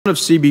One of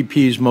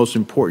CBP's most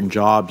important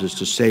jobs is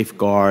to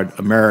safeguard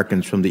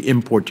Americans from the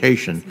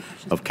importation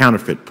of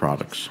counterfeit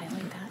products.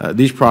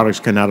 These products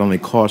can not only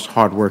cost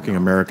hardworking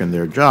Americans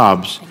their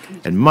jobs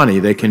and money,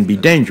 they can be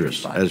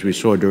dangerous, as we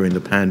saw during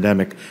the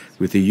pandemic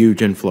with the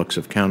huge influx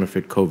of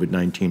counterfeit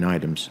COVID-19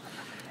 items.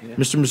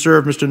 Mr.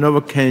 Meserve, Mr.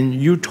 Nova, can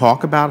you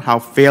talk about how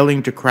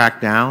failing to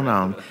crack down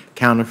on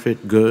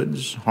counterfeit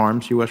goods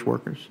harms U.S.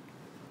 workers?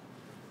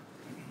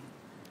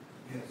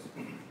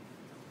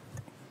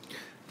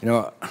 You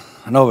know,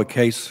 I know of a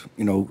case,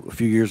 a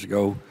few years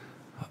ago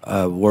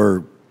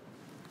where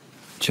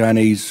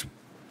Chinese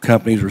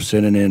companies were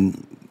sending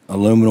in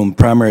aluminum,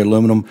 primary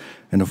aluminum,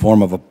 in the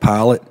form of a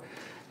pallet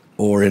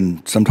or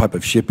in some type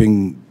of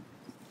shipping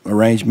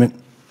arrangement,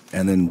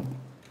 and then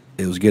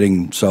it was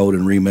getting sold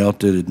and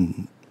remelted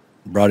and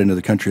brought into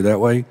the country that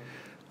way.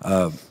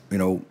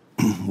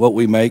 What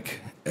we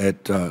make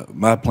at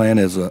my plant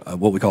is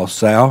what we call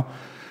SAL.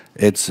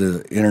 It's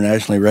an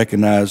internationally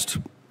recognized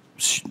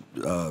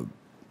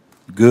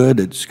good.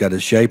 It's got a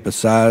shape, a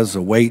size,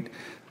 a weight,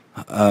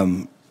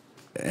 and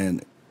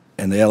the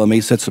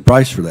LME sets the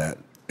price for that.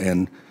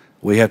 And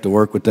we have to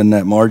work within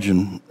that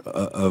margin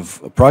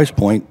of a price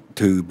point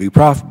to be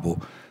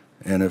profitable.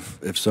 And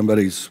if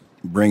somebody's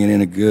bringing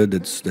in a good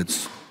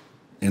that's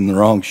in the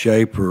wrong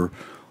shape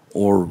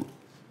or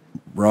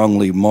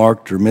wrongly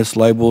marked or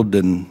mislabeled,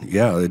 then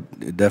yeah,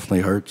 it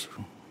definitely hurts.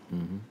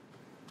 Mm-hmm.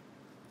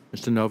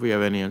 Mr. Nova, you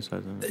have any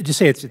insight on that? Just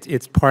say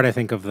it's part, I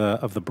think, of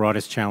the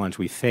broadest challenge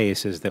we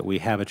face is that we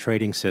have a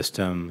trading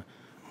system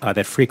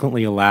that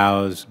frequently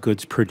allows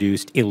goods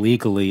produced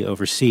illegally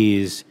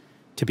overseas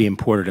to be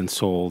imported and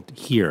sold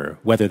here,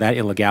 whether that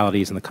illegality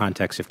is in the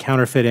context of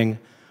counterfeiting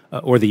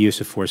or the use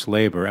of forced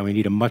labor. And we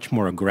need a much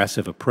more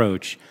aggressive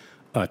approach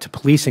to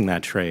policing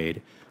that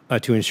trade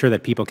to ensure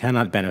that people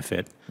cannot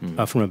benefit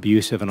from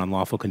abusive and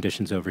unlawful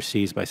conditions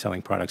overseas by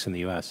selling products in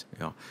the U.S.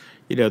 Yeah.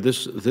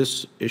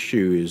 This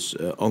issue is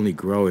only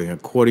growing.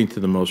 According to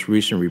the most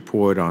recent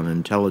report on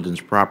intelligence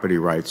property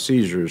rights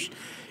seizures,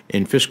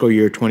 in fiscal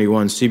year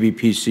 21,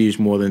 CBP seized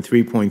more than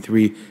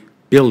 $3.3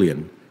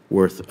 billion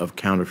worth of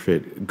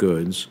counterfeit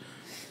goods,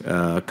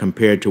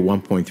 compared to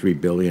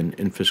 $1.3 billion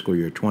in fiscal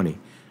year 20,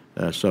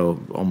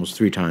 so almost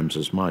 3 times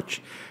as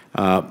much.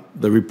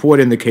 The report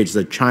indicates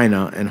that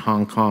China and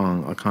Hong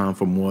Kong account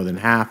for more than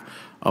half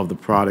of the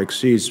products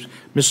seized.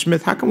 Ms.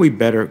 Smith, how can we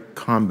better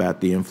combat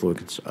the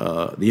influx,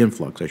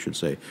 I should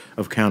say,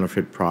 of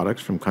counterfeit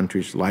products from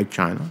countries like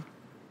China?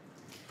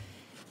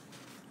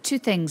 2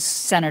 things,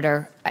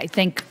 Senator. I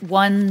think,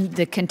 one,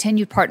 the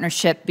continued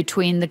partnership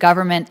between the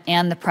government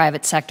and the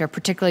private sector,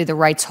 particularly the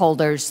rights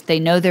holders. They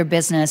know their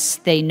business,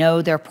 they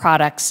know their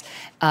products,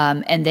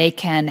 and they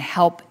can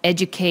help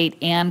educate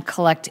and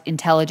collect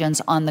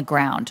intelligence on the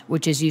ground,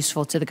 which is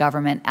useful to the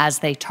government as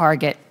they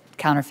target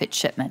counterfeit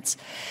shipments.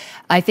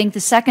 I think the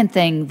second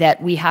thing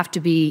that we have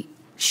to be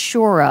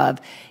sure of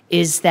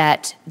is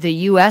that the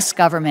U.S.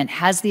 government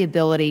has the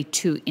ability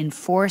to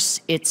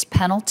enforce its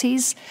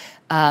penalties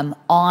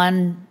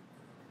on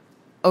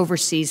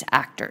overseas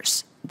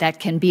actors. That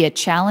can be a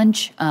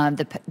challenge.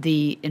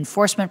 The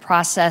enforcement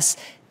process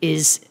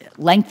is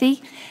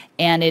lengthy,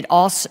 and it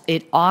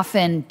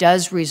often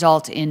does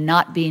result in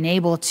not being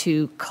able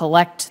to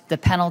collect the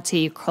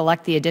penalty,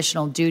 collect the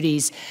additional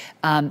duties,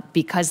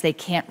 because they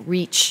can't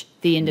reach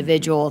the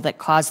individual that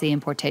caused the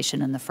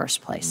importation in the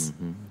first place.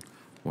 Mm-hmm.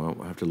 Well,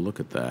 we'll have to look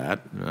at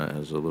that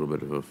as a little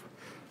bit of a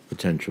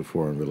potential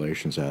foreign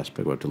relations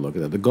aspect. We'll have to look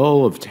at that. The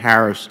goal of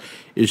tariffs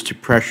is to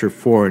pressure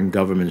foreign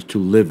governments to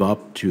live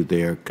up to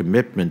their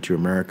commitment to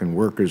American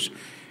workers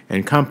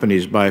and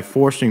companies by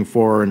forcing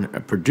foreign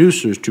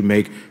producers to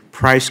make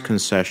price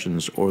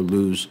concessions or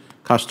lose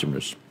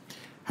customers.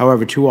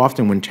 However, too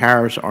often when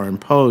tariffs are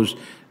imposed,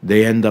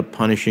 they end up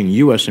punishing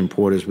U.S.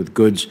 importers with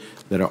goods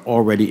that are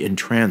already in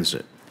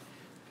transit.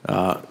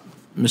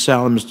 Ms.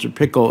 Allen, Mr.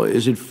 Pickle,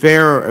 is it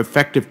fair or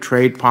effective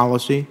trade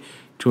policy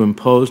to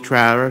impose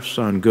tariffs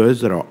on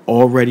goods that are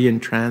already in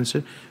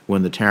transit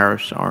when the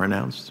tariffs are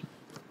announced?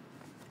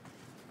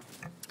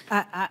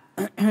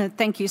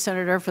 Thank you,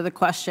 Senator, for the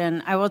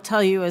question. I will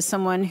tell you, as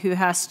someone who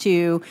has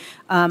to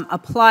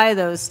apply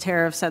those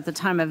tariffs at the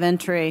time of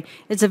entry,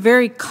 it's a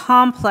very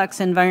complex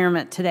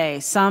environment today.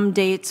 Some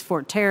dates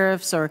for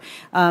tariffs or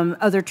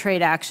other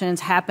trade actions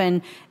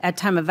happen at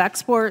time of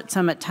export,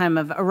 some at time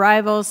of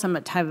arrival, some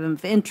at time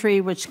of entry,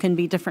 which can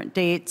be different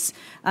dates,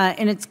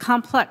 and it's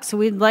complex. So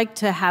we'd like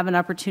to have an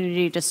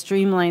opportunity to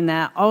streamline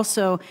that.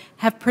 Also,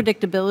 have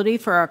predictability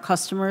for our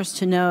customers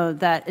to know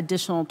that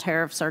additional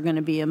tariffs are going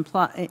to be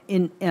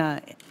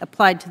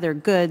applied to their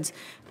goods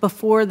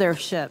before they're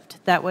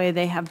shipped. That way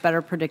they have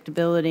better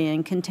predictability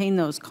and contain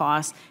those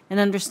costs and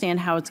understand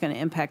how it's going to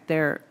impact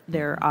their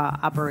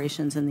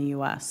operations in the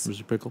U.S.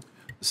 Mr. Pickle?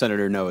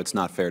 Senator, no, it's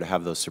not fair to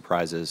have those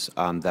surprises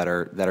that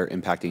are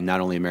impacting not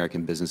only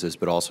American businesses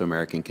but also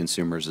American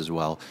consumers as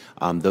well.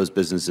 Those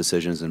business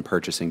decisions and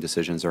purchasing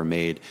decisions are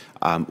made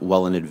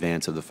well in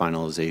advance of the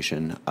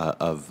finalization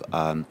of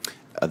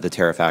the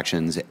tariff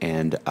actions,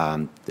 and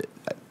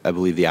I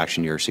believe the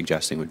action you're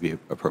suggesting would be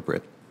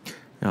appropriate.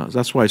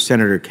 That's why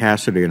Senator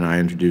Cassidy and I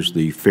introduced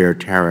the Fair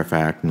Tariff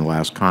Act in the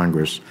last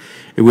Congress.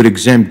 It would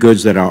exempt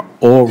goods that are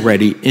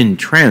already in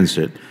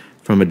transit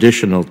from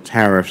additional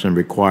tariffs and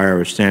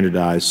require a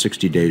standardized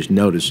 60 days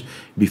notice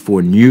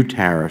before new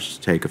tariffs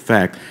take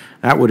effect.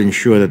 That would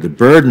ensure that the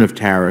burden of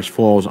tariffs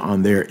falls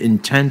on their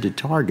intended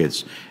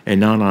targets and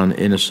not on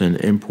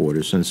innocent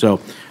importers. And so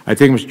I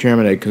think, Mr.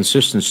 Chairman, a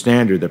consistent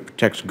standard that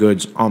protects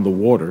goods on the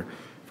water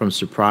from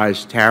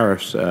surprise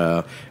tariffs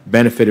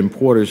benefit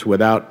importers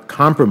without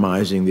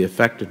compromising the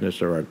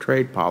effectiveness of our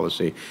trade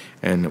policy.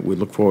 And we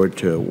look forward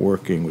to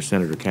working with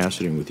Senator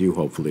Cassidy and with you,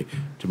 hopefully,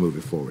 to move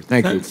it forward.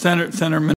 Thank you. Senator